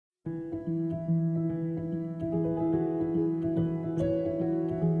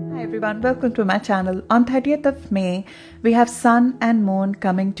everyone, welcome to my channel. On 30th of May, we have Sun and Moon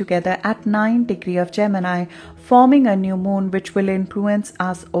coming together at 9 degrees of Gemini, forming a new moon which will influence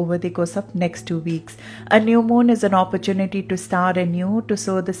us over the course of next 2 weeks. A new moon is an opportunity to start anew, to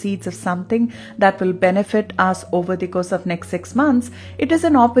sow the seeds of something that will benefit us over the course of next 6 months. It is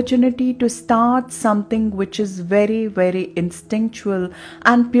an opportunity to start something which is very, very instinctual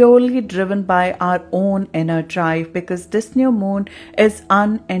and purely driven by our own inner drive, because this new moon is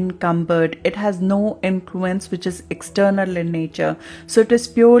unencumbered. It has no influence which is external in nature. So it is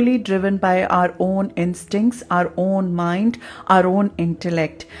purely driven by our own instincts, our own mind, our own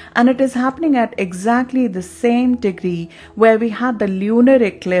intellect. And it is happening at exactly the same degree where we had the lunar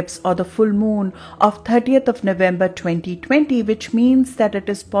eclipse or the full moon of 30th of November 2020, which means that it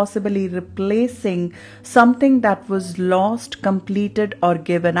is possibly replacing something that was lost, completed or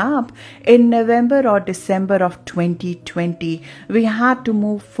given up in November or December of 2020. We had to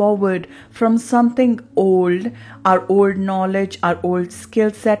move forward from something old, our old knowledge, our old skill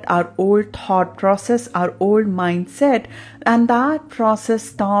set, our old thought process, our old mindset, and that process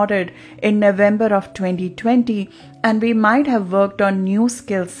started in November of 2020, and we might have worked on new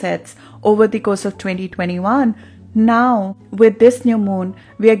skill sets over the course of 2021. Now, with this new moon,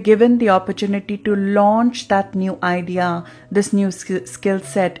 we are given the opportunity to launch that new idea, this new skill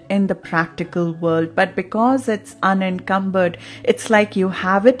set in the practical world. But because it's unencumbered, it's like you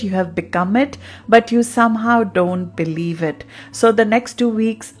have it, you have become it, but you somehow don't believe it. So the next 2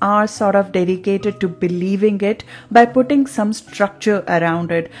 weeks are sort of dedicated to believing it by putting some structure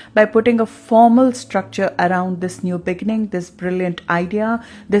around it, by putting a formal structure around this new beginning, this brilliant idea,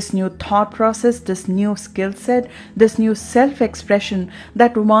 this new thought process, this new skill set, this new self-expression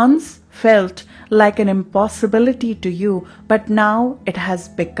that once felt like an impossibility to you, but now it has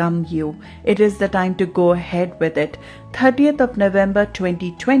become you. It is the time to go ahead with it. 30th of November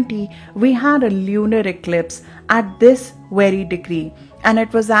 2020, we had a lunar eclipse at this very degree, and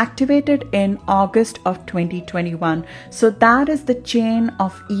it was activated in August of 2021. So that is the chain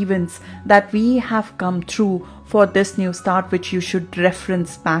of events that we have come through for this new start, which you should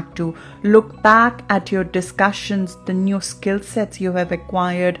reference back to. Look back at your discussions, the new skill sets you have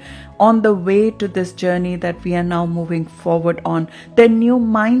acquired on the way to this journey that we are now moving forward on. The new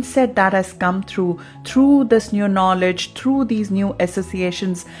mindset that has come through this new knowledge, through these new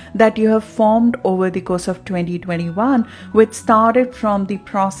associations that you have formed over the course of 2021, which started from the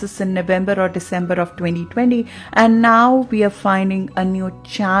process in November or December of 2020. And now we are finding a new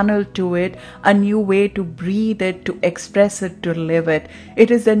channel to it, a new way to breathe it, to express it, to live it.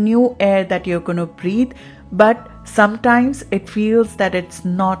 It is a new air that you're going to breathe, but sometimes it feels that it's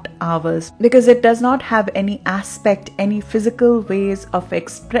not ours because it does not have any aspect, any physical ways of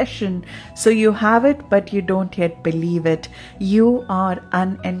expression. So you have it, but you don't yet believe it. You are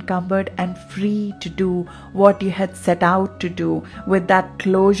unencumbered and free to do what you had set out to do with that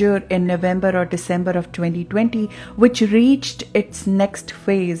closure in November or December of 2020, which reached its next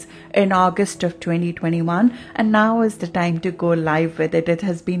phase in August of 2021. And now is the time to go live with it. It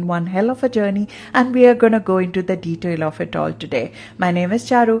has been one hell of a journey, and we are going to go into the detail of it all today. My name is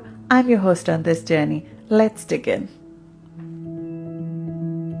Charu. I'm your host on this journey. Let's dig in.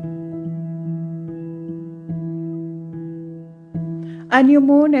 A new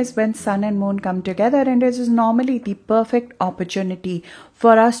moon is when sun and moon come together, and it is normally the perfect opportunity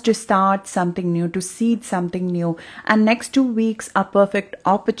for us to start something new, to seed something new. And next 2 weeks are perfect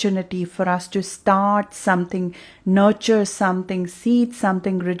opportunity for us to start something, nurture something, seed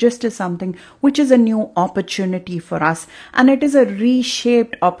something, register something, which is a new opportunity for us. And it is a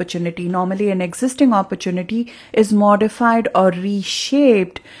reshaped opportunity. Normally an existing opportunity is modified or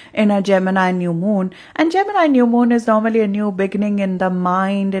reshaped in a Gemini new moon. And Gemini new moon is normally a new beginning in the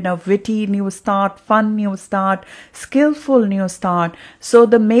mind, in a witty new start, fun new start, skillful new start. So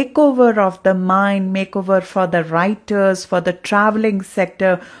the makeover of the mind, makeover for the writers, for the traveling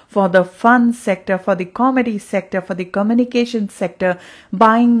sector, for the fun sector, for the comedy sector, for the communication sector,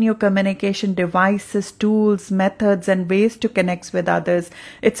 buying new communication devices, tools, methods, and ways to connect with others.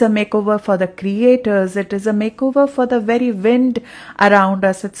 It's a makeover for the creators. It is a makeover for the very wind around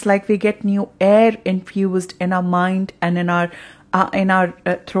us. It's like we get new air infused in our mind and in our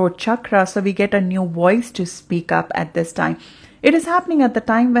throat chakra, so we get a new voice to speak up at this time. It is happening at the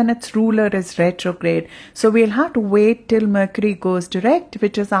time when its ruler is retrograde, so we'll have to wait till Mercury goes direct,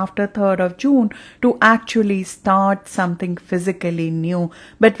 which is after 3rd of June, to actually start something physically new.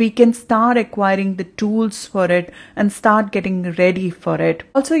 But we can start acquiring the tools for it and start getting ready for it.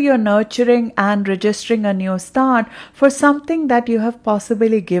 Also, you're nurturing and registering a new start for something that you have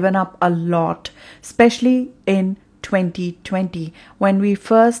possibly given up a lot, especially in 2020. When we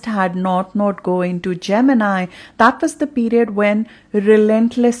first had North Node go into Gemini, that was the period when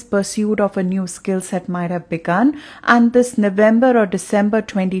relentless pursuit of a new skill set might have begun. And this November or December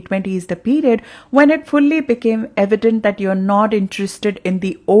 2020 is the period when it fully became evident that you're not interested in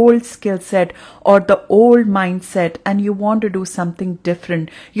the old skill set or the old mindset and you want to do something different.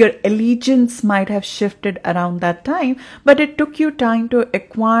 Your allegiance might have shifted around that time, but it took you time to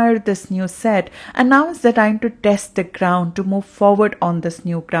acquire this new set, and now is the time to test the ground, to move forward on this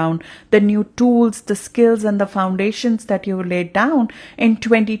new ground. The new tools, the skills and the foundations that you laid down in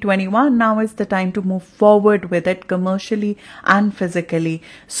 2021, now is the time to move forward with it commercially and physically.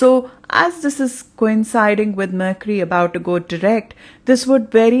 So as this is coinciding with Mercury about to go direct, this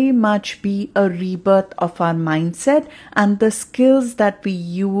would very much be a rebirth of our mindset and the skills that we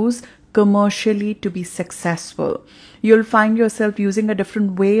use commercially to be successful. You'll find yourself using a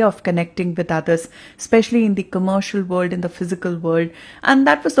different way of connecting with others, especially in the commercial world, in the physical world. And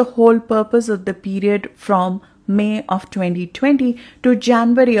that was the whole purpose of the period from May of 2020 to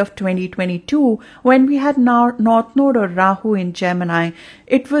January of 2022, when we had North Node or Rahu in Gemini.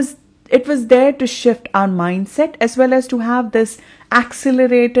 It was there to shift our mindset as well as to have this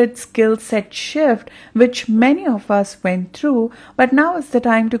accelerated skill set shift, which many of us went through. But now is the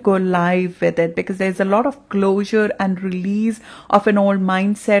time to go live with it, because there's a lot of closure and release of an old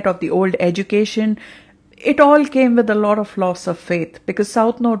mindset, of the old education. It all came with a lot of loss of faith because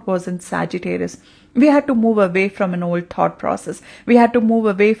South Node was in Sagittarius. We had to move away from an old thought process. We had to move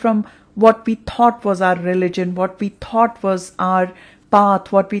away from what we thought was our religion, what we thought was our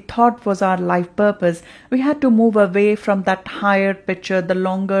path, what we thought was our life purpose. We had to move away from that higher picture, the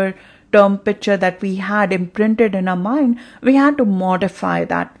longer term picture that we had imprinted in our mind. We had to modify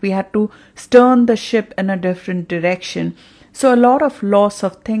that. We had to stern the ship in a different direction. So a lot of loss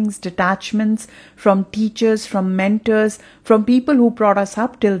of things, detachments from teachers, from mentors, from people who brought us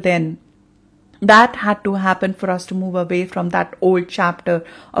up till then. That had to happen for us to move away from that old chapter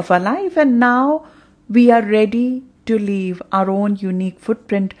of our life. And now we are ready to leave our own unique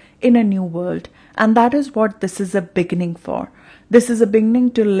footprint in a new world. And that is what this is a beginning for. This is a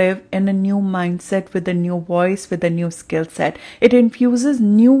beginning to live in a new mindset with a new voice, with a new skill set. It infuses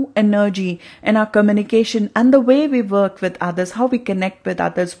new energy in our communication and the way we work with others, how we connect with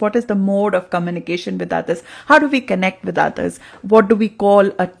others, what is the mode of communication with others, how do we connect with others, what do we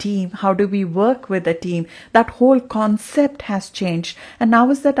call a team, how do we work with a team. That whole concept has changed, and now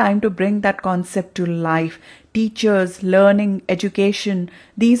is the time to bring that concept to life. Teachers, learning, education,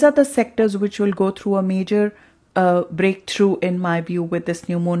 these are the sectors which will go through a major breakthrough in my view with this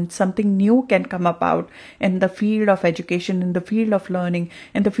new moon. Something new can come about in the field of education, in the field of learning,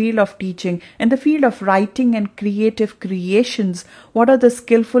 in the field of teaching, in the field of writing and creative creations. What are the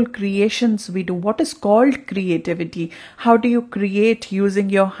skillful creations we do? What is called creativity? How do you create using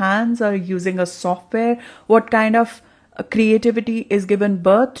your hands or using a software? What kind of creativity is given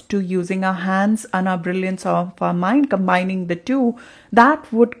birth to using our hands and our brilliance of our mind, combining the two?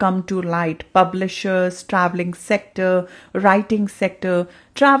 That would come to light. Publishers, traveling sector, writing sector,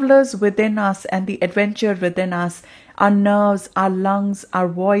 travelers within us and the adventure within us, our nerves, our lungs, our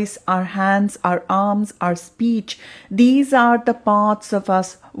voice, our hands, our arms, our speech. These are the parts of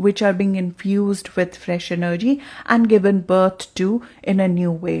us which are being infused with fresh energy and given birth to in a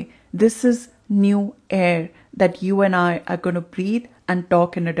new way. This is new air that you and I are going to breathe and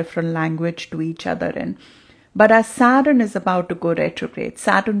talk in a different language to each other in. But as Saturn is about to go retrograde,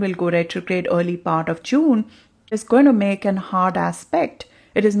 Saturn will go retrograde early part of June, it's going to make an hard aspect.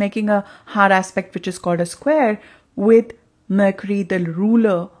 It is making a hard aspect which is called a square with Mercury, the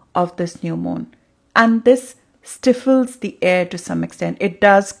ruler of this new moon. And this stifles the air to some extent. It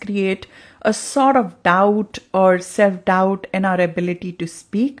does create a sort of doubt or self-doubt in our ability to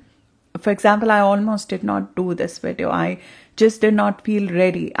speak. For example, I almost did not do this video. I just did not feel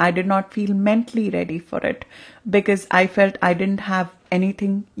ready. I did not feel mentally ready for it because I felt I didn't have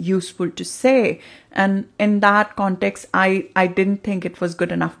anything useful to say. And in that context, I didn't think it was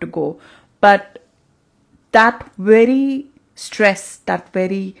good enough to go. But that very stress, that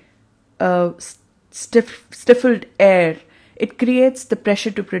very stifled air, it creates the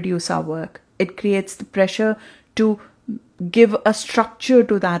pressure to produce our work. It creates the pressure to give a structure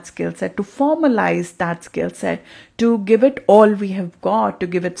to that skill set, to formalize that skill set, to give it all we have got, to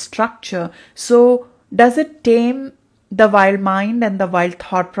give it structure. So does it tame the wild mind and the wild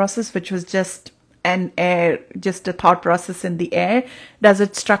thought process, which was just an air, just a thought process in the air? Does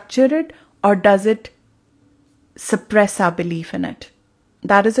it structure it, or does it suppress our belief in it?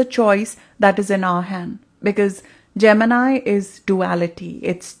 That is a choice that is in our hand, because Gemini is duality.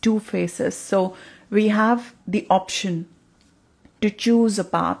 It's two faces. So we have the option to choose a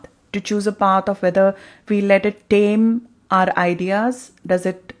path of whether we let it tame our ideas, does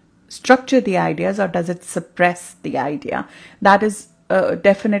it structure the ideas, or does it suppress the idea. That is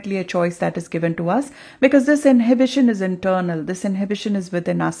definitely a choice that is given to us, because this inhibition is internal. This inhibition is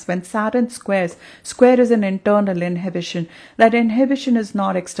within us. When Saturn square is an internal inhibition. That inhibition is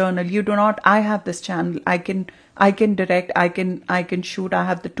not external. You do not, I have this channel, I can direct, I can shoot, I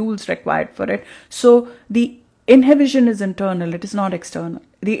have the tools required for it. So the inhibition is internal, it is not external.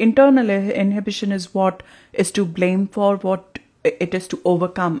 The internal inhibition is what is to blame for, what it is to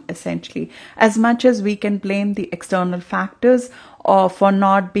overcome, essentially. As much as we can blame the external factors or for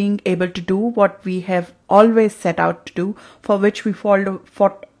not being able to do what we have always set out to do, for which we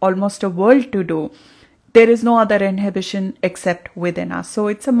fought almost a world to do, there is no other inhibition except within us. So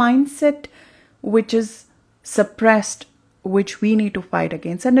it's a mindset which is suppressed, which we need to fight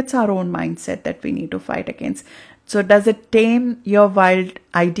against, and it's our own mindset that we need to fight against. So does it tame your wild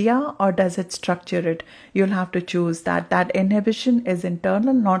idea or does it structure it? You'll have to choose that. That inhibition is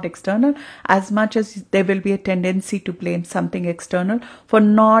internal, not external, as much as there will be a tendency to blame something external for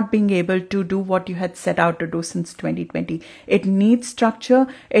not being able to do what you had set out to do since 2020. It needs structure,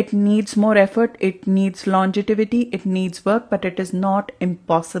 it needs more effort, it needs longevity, it needs work, but it is not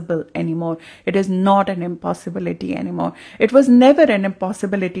impossible anymore. It is not an impossibility anymore. It was never an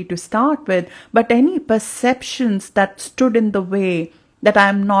impossibility to start with, but any perceptions that stood in the way, that I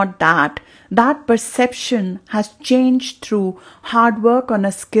am not that perception has changed through hard work on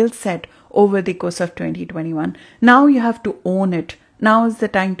a skill set over the course of 2021. Now you have to own it. Now is the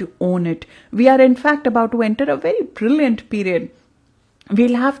time to own it. We are in fact about to enter a very brilliant period.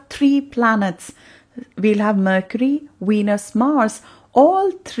 We'll have 3 planets. We'll have Mercury, Venus, Mars.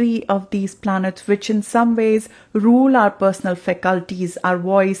 All 3 of these planets, which in some ways rule our personal faculties, our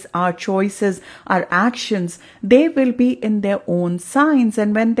voice, our choices, our actions, they will be in their own signs.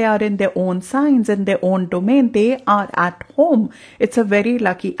 And when they are in their own signs, in their own domain, they are at home. It's a very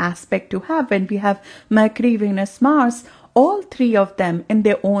lucky aspect to have. When we have Mercury, Venus, Mars, all 3 of them in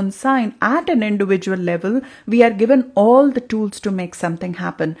their own sign at an individual level, we are given all the tools to make something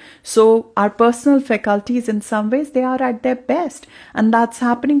happen. So our personal faculties, in some ways, they are at their best. And that's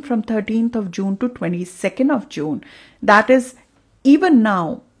happening from 13th of June to 22nd of June. That is, even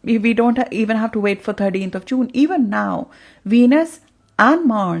now, we don't even have to wait for 13th of June. Even now, Venus and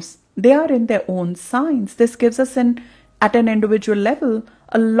Mars, they are in their own signs. This gives us at an individual level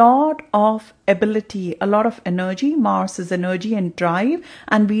a lot of ability, a lot of energy. Mars is energy and drive,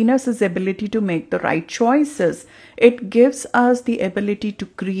 and Venus is ability to make the right choices. It gives us the ability to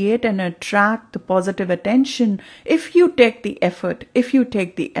create and attract the positive attention if you take the effort,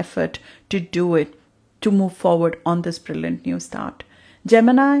 to do it, to move forward on this brilliant new start.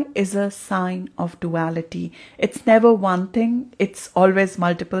 Gemini is a sign of duality. It's never one thing, it's always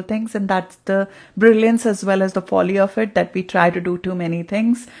multiple things, and that's the brilliance as well as the folly of it, that we try to do too many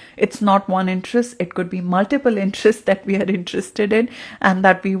things. It's not one interest, it could be multiple interests that we are interested in and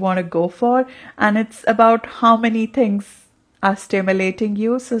that we want to go for, and it's about how many things are stimulating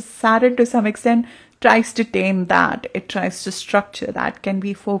you. So Saturn, to some extent, tries to tame that. It tries to structure that. Can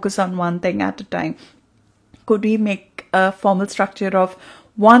we focus on one thing at a time? Could we make a formal structure of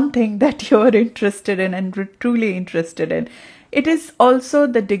one thing that you're interested in and truly interested in? It is also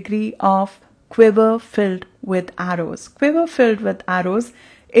the degree of quiver filled with arrows. Quiver filled with arrows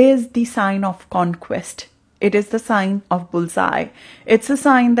is the sign of conquest. It is the sign of bullseye. It's a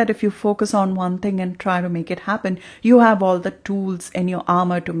sign that if you focus on one thing and try to make it happen, you have all the tools in your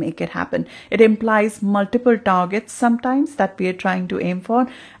armor to make it happen. It implies multiple targets sometimes that we are trying to aim for,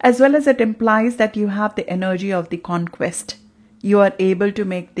 as well as it implies that you have the energy of the conquest. You are able to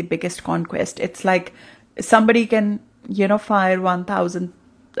make the biggest conquest. It's like somebody can, fire 1,000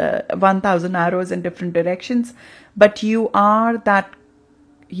 arrows in different directions, but you are that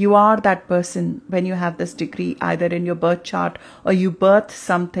person when you have this degree, either in your birth chart or you birth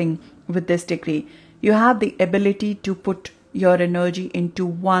something with this degree. You have the ability to put your energy into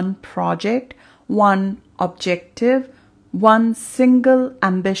one project, one objective, one single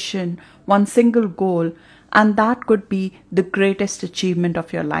ambition, one single goal, and that could be the greatest achievement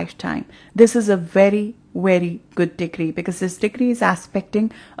of your lifetime. This is a very, very good degree, because this degree is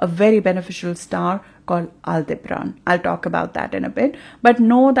aspecting a very beneficial star called Aldebaran. I'll talk about that in a bit, but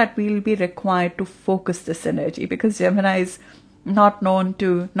know that we'll be required to focus this energy, because Gemini is not known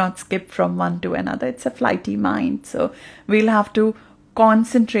to not skip from one to another. It's a flighty mind. So we'll have to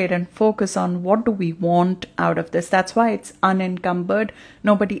concentrate and focus on what do we want out of this. That's why it's unencumbered.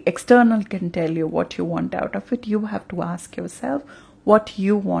 Nobody external can tell you what you want out of it. You have to ask yourself what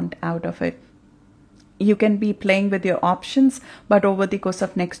you want out of it. you can be playing with your options, but over the course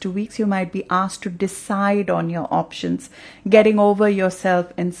of next 2 weeks, you might be asked to decide on your options, getting over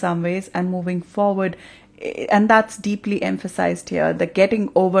yourself in some ways and moving forward. And that's deeply emphasized here, the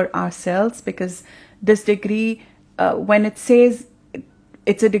getting over ourselves, because this degree, when it says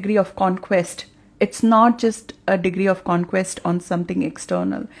it's a degree of conquest, it's not just a degree of conquest on something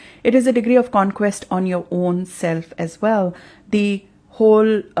external. It is a degree of conquest on your own self as well. The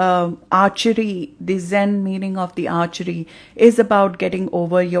whole archery, the Zen meaning of the archery, is about getting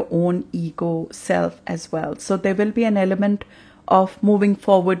over your own ego self as well. So there will be an element of moving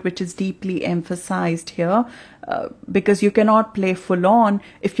forward which is deeply emphasized here, because you cannot play full on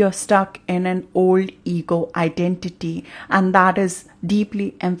if you're stuck in an old ego identity, and that is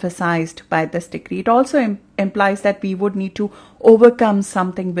deeply emphasized by this degree. It also implies that we would need to overcome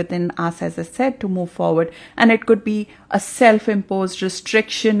something within us, as I said, to move forward. And it could be a self-imposed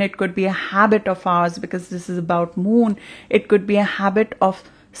restriction, it could be a habit of ours, because this is about moon. It could be a habit of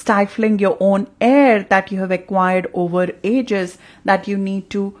stifling your own air that you have acquired over ages, that you need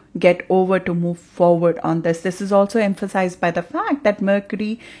to get over to move forward on this. This is also emphasized by the fact that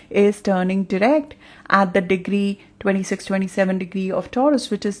Mercury is turning direct at the degree 26-27 degree of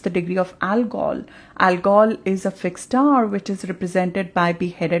Taurus, which is the degree of Algol. Algol is a fixed star which is represented by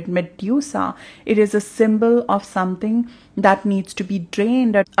beheaded Medusa. It is a symbol of something that needs to be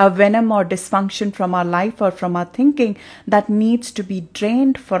drained, a venom or dysfunction from our life or from our thinking that needs to be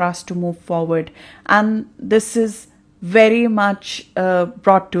drained for us to move forward. And this is very much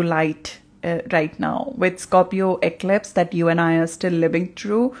brought to light right now with Scorpio eclipse that you and I are still living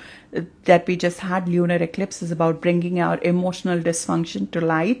through, that we just had. Lunar eclipse is about bringing our emotional dysfunction to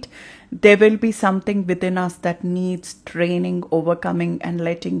light. There will be something within us that needs training, overcoming and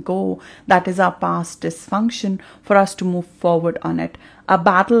letting go. That is our past dysfunction, for us to move forward on it. A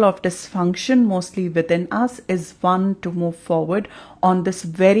battle of dysfunction mostly within us is one to move forward on this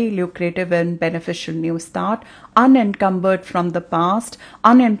very lucrative and beneficial new start, unencumbered from the past,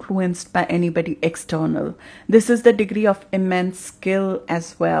 uninfluenced by anybody external. This is the degree of immense skill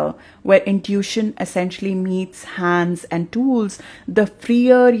as well, where intuition essentially meets hands and tools. The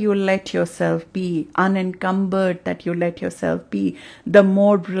freer you let yourself be, unencumbered that you let yourself be, the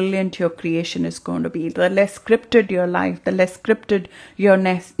more brilliant your creation is going to be. The less scripted your life, the less scripted your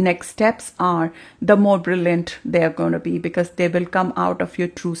next steps are, the more brilliant they are going to be, because they will come out of your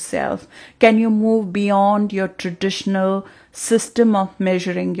true self. Can you move beyond your traditional system of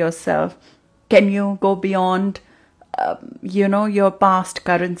measuring yourself? Can you go beyond your past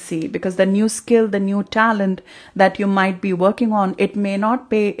currency? Because the new skill, the new talent that you might be working on, it may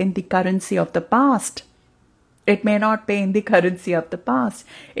not pay in the currency of the past. It may not pay in the currency of the past.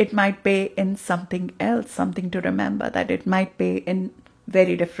 It might pay in something else, something to remember, that it might pay in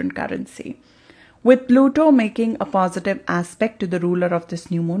very different currency. With Pluto making a positive aspect to the ruler of this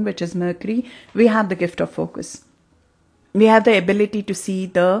new moon, which is Mercury, we have the gift of focus. We have the ability to see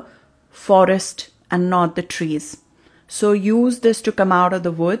the forest and not the trees. So use this to come out of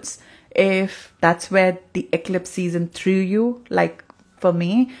the woods if that's where the eclipse season threw you, like for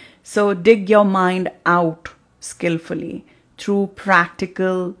me. So dig your mind out skillfully through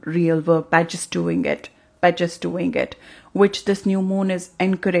practical, real work, by just doing it, which this new moon is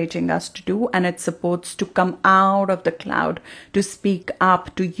encouraging us to do. And it's supposed to come out of the cloud, to speak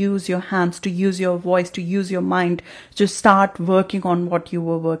up, to use your hands, to use your voice, to use your mind, to start working on what you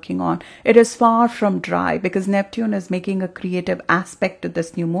were working on. It is far from dry, because Neptune is making a creative aspect to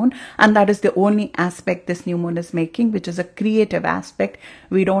this new moon, and that is the only aspect this new moon is making, which is a creative aspect.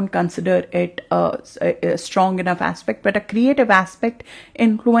 We don't consider it a strong enough aspect, but a creative aspect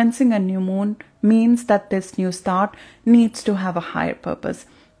influencing a new moon means that this new start needs to have a higher purpose.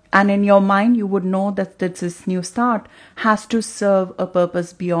 And in your mind, you would know that this new start has to serve a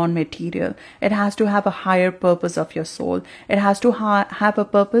purpose beyond material. It has to have a higher purpose of your soul. It has to have a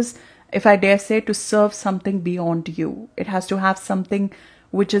purpose, if I dare say, to serve something beyond you. It has to have something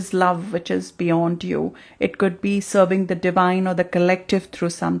which is love, which is beyond you. It could be serving the divine or the collective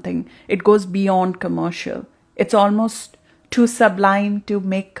through something. It goes beyond commercial. It's almost too sublime to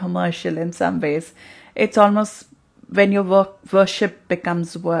make commercial in some ways. It's almost when your worship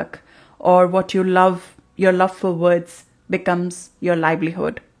becomes work, or what you love, your love for words becomes your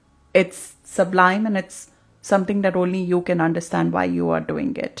livelihood. It's sublime, and it's something that only you can understand why you are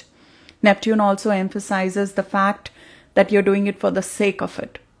doing it. Neptune also emphasizes the fact that you're doing it for the sake of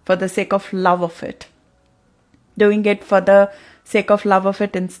it, for the sake of love of it. Doing it for the sake of love of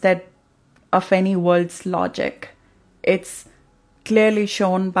it instead of any world's logic. It's clearly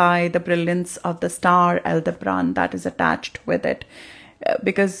shown by the brilliance of the star Aldebaran that is attached with it.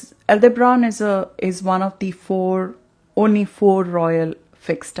 because Aldebaran is one of the only four royal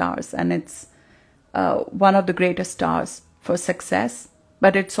fixed stars, and it's one of the greatest stars for success,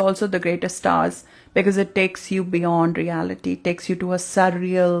 but it's also the greatest stars because it takes you beyond reality. It takes you to a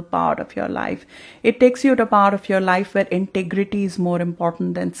surreal part of your life. It takes you to a part of your life where integrity is more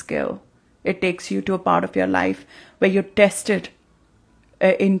important than skill. It takes you to a part of your life where you're tested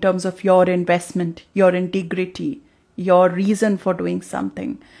in terms of your investment, your integrity, your reason for doing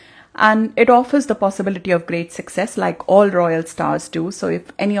something. And it offers the possibility of great success like all royal stars do. So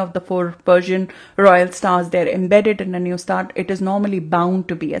if any of the four Persian royal stars, they're embedded in a new start, it is normally bound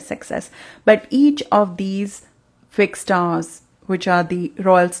to be a success. But each of these fixed stars, which are the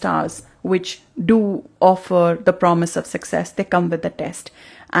royal stars, which do offer the promise of success, they come with a test.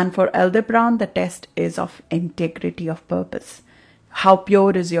 And for Aldebaran, the test is of integrity of purpose. How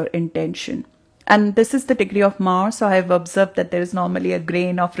pure is your intention? And this is the degree of Mars. So I have observed that there is normally a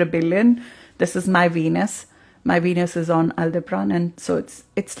grain of rebellion. This is my Venus. My Venus is on Aldebaran. And so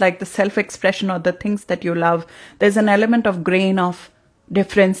it's like the self-expression or the things that you love. There's an element of grain of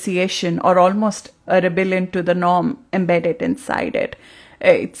differentiation or almost a rebellion to the norm embedded inside it.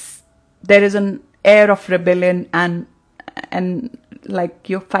 There is an air of rebellion and like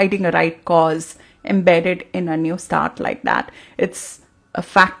you're fighting a right cause embedded in a new start like that. It's a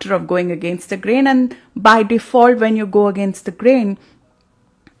factor of going against the grain, and by default when you go against the grain,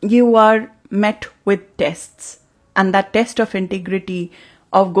 you are met with tests, and that test of integrity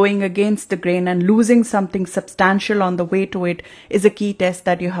of going against the grain and losing something substantial on the way to it is a key test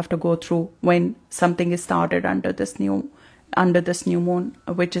that you have to go through when something is started under this new moon,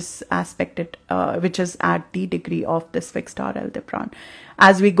 which is aspected, which is at the degree of this fixed star Aldebaran.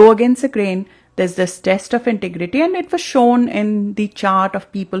 As we go against the grain, there's this test of integrity, and it was shown in the chart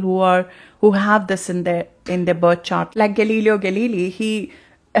of people who have this in their birth chart. Like Galileo Galilei, he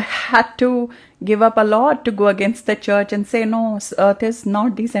had to give up a lot to go against the church and say, no, Earth is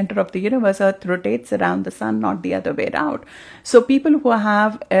not the center of the universe. Earth rotates around the sun, not the other way around. So people who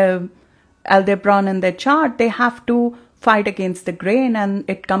have Aldebaran in their chart, they have to fight against the grain, and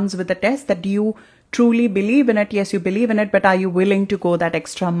it comes with a test that you truly believe in it. Yes, you believe in it, but are you willing to go that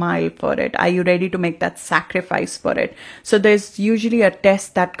extra mile for it? Are you ready to make that sacrifice for it? So there's usually a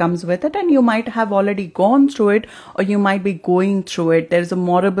test that comes with it, and you might have already gone through it, or you might be going through it. There's a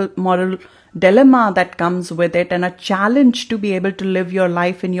moral dilemma that comes with it, and a challenge to be able to live your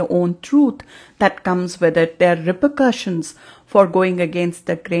life in your own truth that comes with it. There are repercussions for going against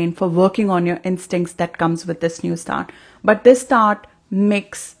the grain, for working on your instincts that comes with this new start. But this start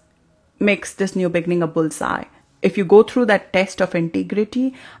makes this new beginning a bullseye. If you go through that test of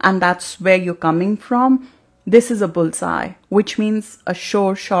integrity and that's where you're coming from, this is a bullseye, which means a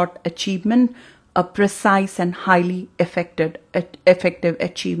sure shot achievement, a precise and highly effective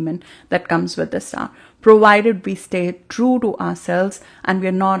achievement that comes with the star, provided we stay true to ourselves and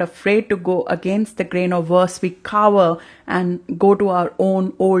we're not afraid to go against the grain, or worse, we cower and go to our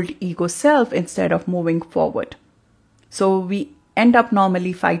own old ego self instead of moving forward. So we end up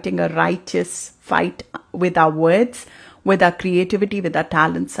normally fighting a righteous fight with our words, with our creativity, with our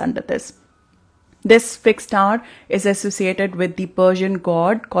talents under this. This fixed star is associated with the Persian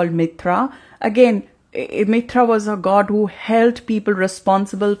god called 𝗵𝗲. Again, 𝗵𝗲 was a god who held people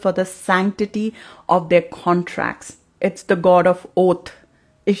responsible for the sanctity of their contracts. It's the god of oath.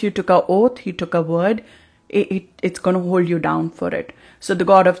 If you took an oath, you took a word, it's going to hold you down for it. So the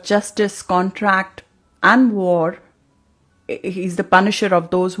god of justice, contract, and war, he's the punisher of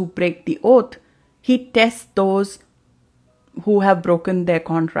those who break the oath. He tests those who have broken their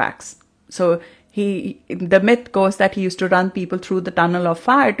contracts. So the myth goes that he used to run people through the tunnel of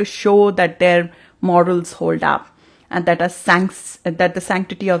fire to show that their morals hold up, and that the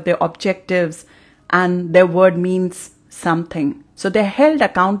sanctity of their objectives and their word means something. So they're held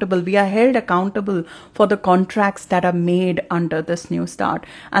accountable. We are held accountable for the contracts that are made under this new start.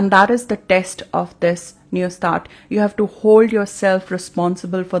 And that is the test of this new start. You have to hold yourself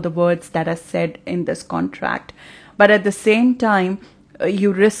responsible for the words that are said in this contract. But at the same time,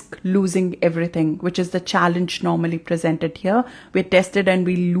 you risk losing everything, which is the challenge normally presented here. We're tested and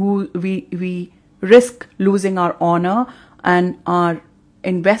we risk losing our honor and our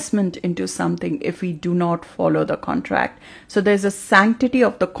investment into something if we do not follow the contract. So there's a sanctity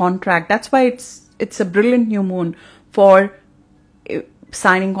of the contract. That's why it's a brilliant new moon for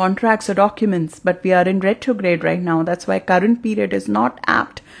signing contracts or documents, but we are in retrograde right now. That's why current period is not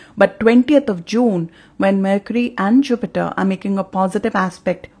apt. But 20th of June, when Mercury and Jupiter are making a positive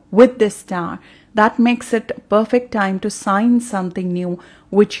aspect with this star, that makes it a perfect time to sign something new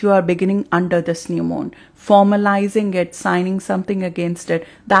which you are beginning under this new moon. Formalizing it, signing something against it,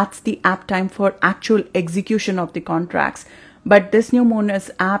 that's the apt time for actual execution of the contracts. But this new moon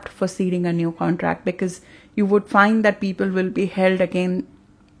is apt for sealing a new contract, because you would find that people will be held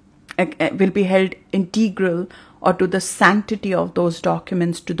integral or to the sanctity of those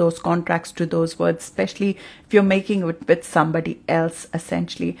documents, to those contracts, to those words, especially if you're making it with somebody else,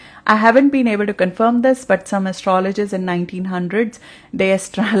 essentially. I haven't been able to confirm this, but some astrologers in 1900s, they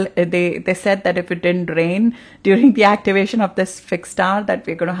said that if it didn't rain during the activation of this fixed star, that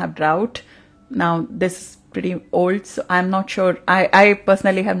we're going to have drought. Now, this is pretty old, so I'm not sure. I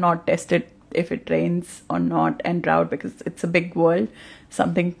personally have not tested if it rains or not and drought, because it's a big world.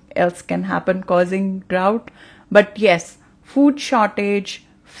 Something else can happen causing drought. But yes, food shortage,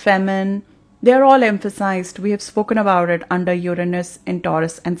 famine, they're all emphasized. We have spoken about it under Uranus in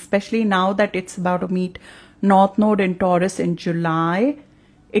Taurus, and especially now that it's about to meet North Node in Taurus in July,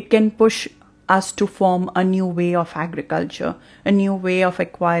 it can push us to form a new way of agriculture, a new way of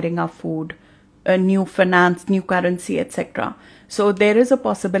acquiring our food, a new finance, new currency, etc. So there is a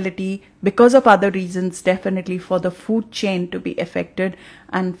possibility, because of other reasons, definitely for the food chain to be affected,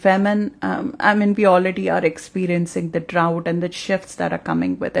 and famine. I mean, we already are experiencing the drought and the shifts that are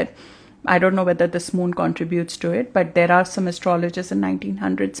coming with it. I don't know whether this moon contributes to it, but there are some astrologers in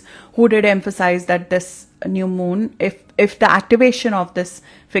 1900s who did emphasize that this new moon, if the activation of this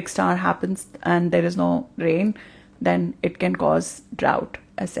fixed star happens and there is no rain, then it can cause drought,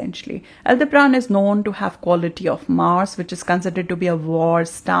 essentially. Aldebaran is known to have quality of Mars, which is considered to be a war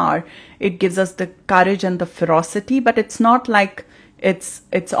star. It gives us the courage and the ferocity, but it's not like its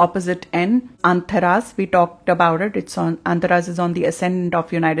opposite end. Antaras, we talked about it. Antaras is on the ascendant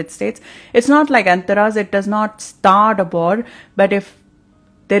of United States. It's not like Antaras. It does not start a war, but if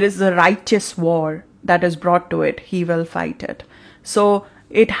there is a righteous war that is brought to it, he will fight it. So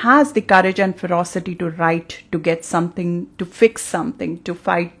it has the courage and ferocity to write, to get something, to fix something, to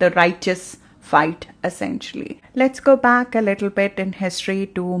fight the righteous fight, essentially. Let's go back a little bit in history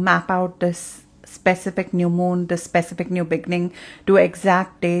to map out this specific new moon, this specific new beginning, to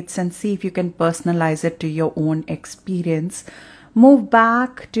exact dates, and see if you can personalize it to your own experience. Move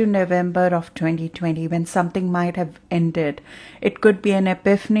back to November of 2020, when something might have ended. It could be an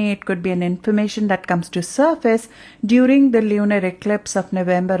epiphany, it could be an information that comes to surface during the lunar eclipse of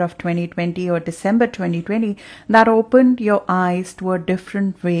November of 2020 or December 2020 that opened your eyes to a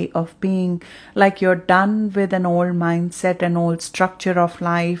different way of being, like you're done with an old mindset, an old structure of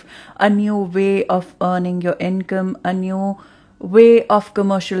life, a new way of earning your income, a new way of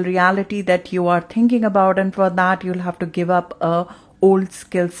commercial reality that you are thinking about, and for that you'll have to give up a old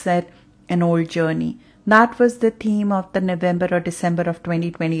skill set, an old journey. That was the theme of the November or December of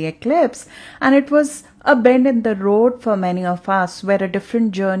 2020 eclipse, and it was a bend in the road for many of us, where a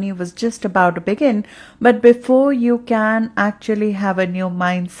different journey was just about to begin. But before you can actually have a new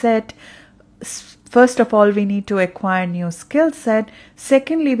mindset, first of all, we need to acquire new skill set.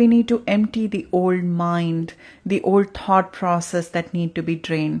 Secondly, we need to empty the old mind, the old thought process that need to be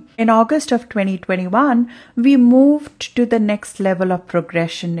drained. In August of 2021, we moved to the next level of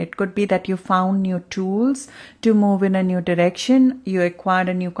progression. It could be that you found new tools to move in a new direction, you acquired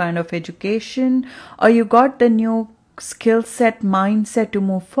a new kind of education, or you got the new skill set, mindset to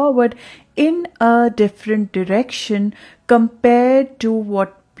move forward in a different direction compared to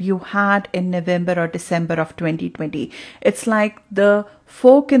what you had in November or December of 2020. It's like the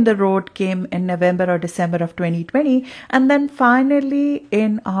fork in the road came in November or December of 2020, and then finally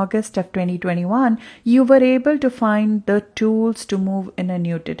in August of 2021, you were able to find the tools to move in a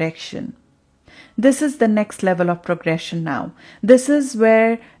new direction. This is the next level of progression now. This is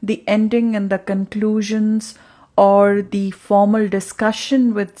where the ending and the conclusions or the formal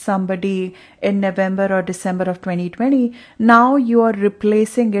discussion with somebody in November or December of 2020, now you are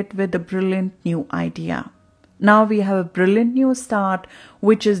replacing it with a brilliant new idea. Now we have a brilliant new start,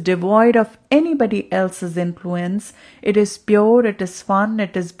 which is devoid of anybody else's influence. It is pure, it is fun,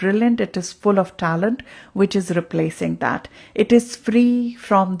 it is brilliant, it is full of talent, which is replacing that. It is free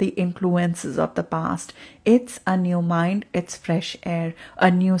from the influences of the past. It's a new mind, it's fresh air, a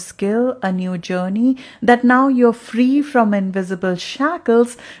new skill, a new journey, that now you're free from invisible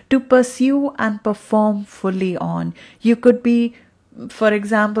shackles to pursue and perform fully on. You could be, for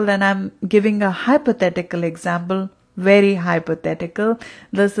example, and I'm giving a hypothetical example, very hypothetical.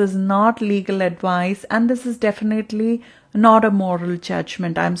 This is not legal advice, and this is definitely not a moral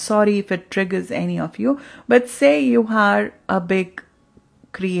judgment. I'm sorry if it triggers any of you, but say you are a big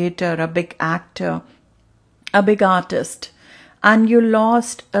creator, a big actor, a big artist, and you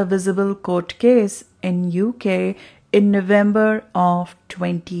lost a visible court case in UK in November of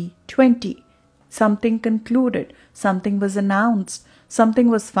 2020. Something concluded, something was announced, something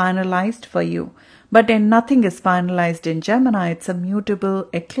was finalized for you. But nothing is finalized in Gemini. It's a mutable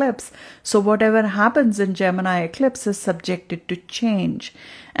eclipse. So whatever happens in Gemini eclipse is subjected to change.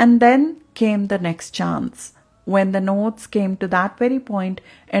 And then came the next chance, when the nodes came to that very point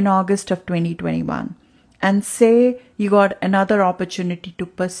in August of 2021. And say you got another opportunity to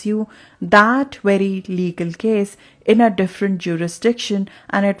pursue that very legal case in a different jurisdiction,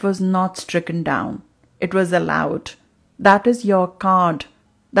 and it was not stricken down. It was allowed. That is your card.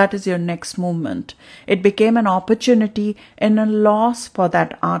 That is your next movement. It became an opportunity and a loss for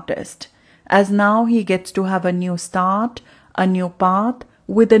that artist, as now he gets to have a new start, a new path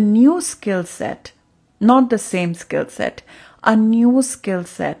with a new skill set. Not the same skill set, a new skill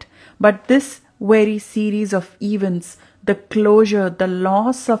set. But this very series of events, the closure, the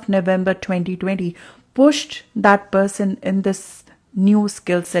loss of November 2020, pushed that person in this new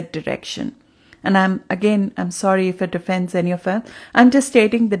skill set direction. And I'm sorry if it offends any of us. I'm just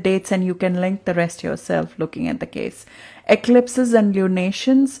stating the dates and you can link the rest yourself looking at the case. Eclipses and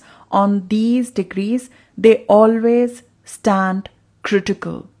lunations on these degrees, they always stand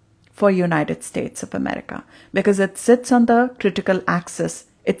critical for United States of America, because it sits on the critical axis.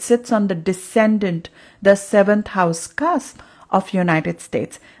 It sits on the descendant, the 7th house cusp of United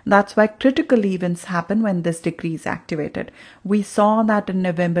States. That's why critical events happen when this degree is activated. We saw that in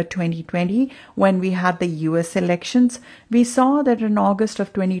November 2020 when we had the US elections. We saw that in August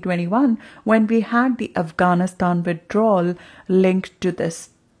of 2021 when we had the Afghanistan withdrawal linked to this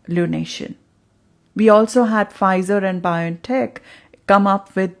lunation. We also had Pfizer and BioNTech come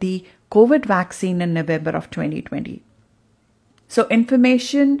up with the COVID vaccine in November of 2020. So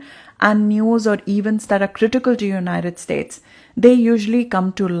information and news or events that are critical to United States, they usually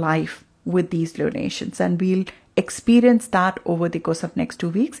come to life with these lunations, and we'll experience that over the course of next 2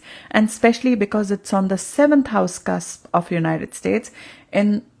 weeks. And especially because it's on the 7th house cusp of United States,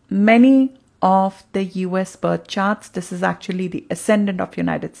 in many of the US birth charts, this is actually the ascendant of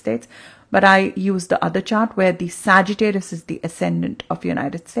United States, but I use the other chart where the Sagittarius is the ascendant of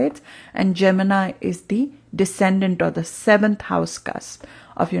United States and Gemini is the descendant or the 7th house cusp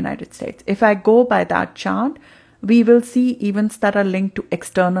of United States. If I go by that chart, we will see events that are linked to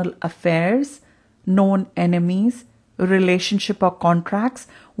external affairs, known enemies, relationship or contracts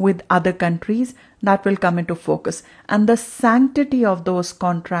with other countries that will come into focus. And the sanctity of those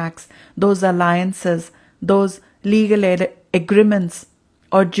contracts, those alliances, those legal agreements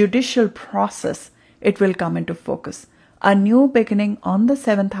or judicial process, it will come into focus. A new beginning on the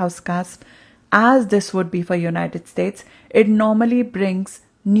 7th house cusp, as this would be for United States, it normally brings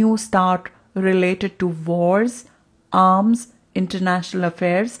new start related to wars, arms, international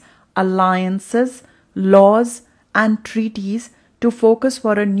affairs, alliances, laws, and treaties to focus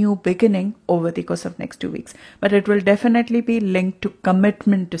for a new beginning over the course of next 2 weeks. But it will definitely be linked to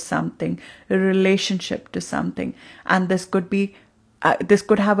commitment to something, a relationship to something. And this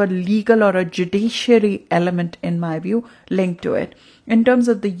could have a legal or a judiciary element, in my view, linked to it. In terms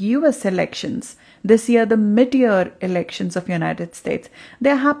of the US elections, this year, the mid-year elections of United States,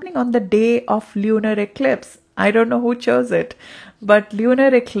 they're happening on the day of lunar eclipse. I don't know who chose it, but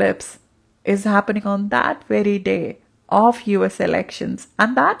lunar eclipse is happening on that very day of US elections.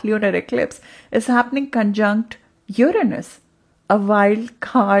 And that lunar eclipse is happening conjunct Uranus, a wild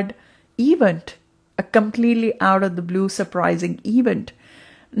card event, a completely out of the blue surprising event.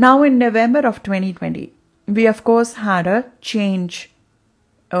 Now in November of 2020, we of course had a change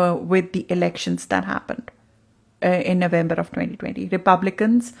with the elections that happened in November of 2020.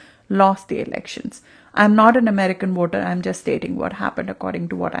 Republicans lost the elections. I'm not an American voter. I'm just stating what happened according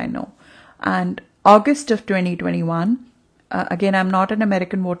to what I know. And August of 2021, again, I'm not an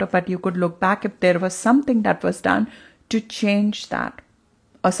American voter, but you could look back if there was something that was done to change that,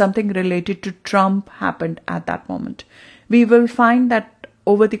 or something related to Trump happened at that moment. We will find that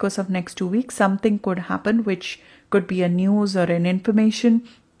over the course of next 2 weeks, something could happen, which could be a news or an information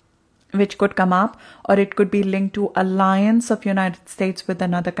which could come up, or it could be linked to alliance of United States with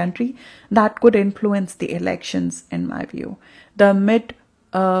another country that could influence the elections, in my view. The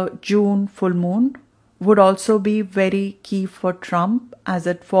mid-June full moon would also be very key for Trump as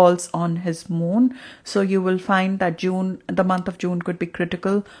it falls on his moon. So you will find that June, the month of June, could be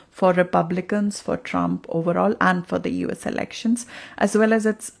critical for Republicans, for Trump overall, and for the US elections, as well as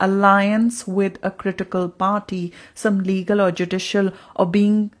its alliance with a critical party, some legal or judicial, or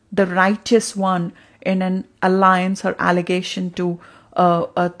being the righteous one in an alliance or allegation to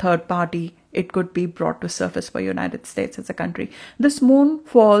a third party it could be brought to surface for United States as a country. This moon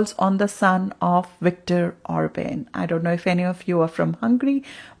falls on the son of Viktor Orbán. I don't know if any of you are from Hungary,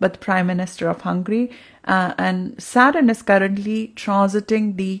 but the Prime Minister of Hungary. And Saturn is currently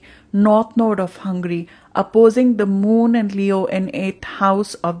transiting the north node of Hungary, opposing the moon and Leo in 8th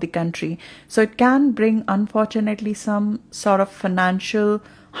house of the country. So it can bring, unfortunately, some sort of financial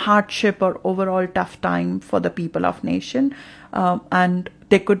hardship or overall tough time for the people of nation, and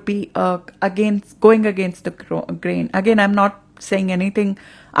they could be going against the grain. Again, I'm not saying anything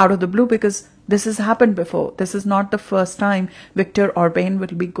out of the blue because this has happened before. This is not the first time Viktor Orbán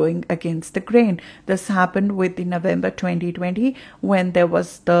will be going against the grain. This happened with the November 2020 when there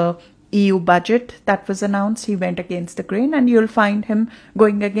was the EU budget that was announced. He went against the grain, and you'll find him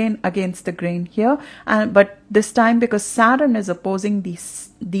going again against the grain here. But this time, because Saturn is opposing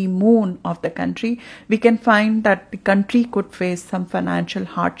the moon of the country, we can find that the country could face some financial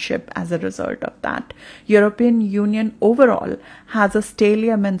hardship as a result of that. European Union overall has a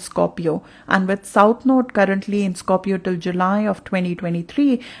stellium in Scorpio, and with South Node currently in Scorpio till July of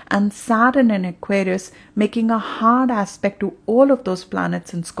 2023 and Saturn in Aquarius making a hard aspect to all of those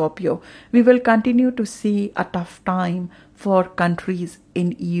planets in Scorpio, we will continue to see a tough time for countries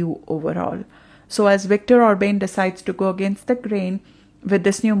in EU overall. So as Viktor Orbán decides to go against the grain with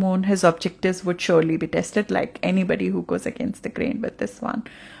this new moon, his objectives would surely be tested, like anybody who goes against the grain with this one.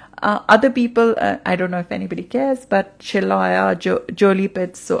 Other people, I don't know if anybody cares, but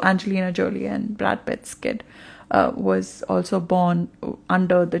𝗚𝗲𝗪 so Angelina Jolie and Brad Pitt's kid was also born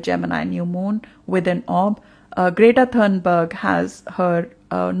under the Gemini new moon with an orb. Greta Thunberg has her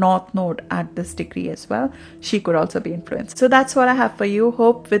north node at this degree as well. She could also be influenced. So that's what I have for you.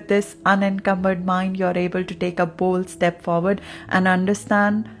 Hope with this unencumbered mind you're able to take a bold step forward and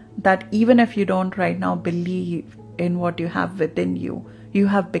understand that even if you don't right now believe in what you have within you, you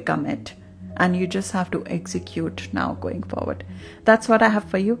have become it, and you just have to execute now going forward. That's what I have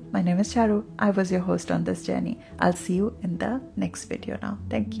for you. My name is Charu. I was your host on this journey. I'll see you in the next video now.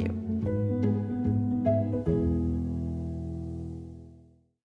 Thank you.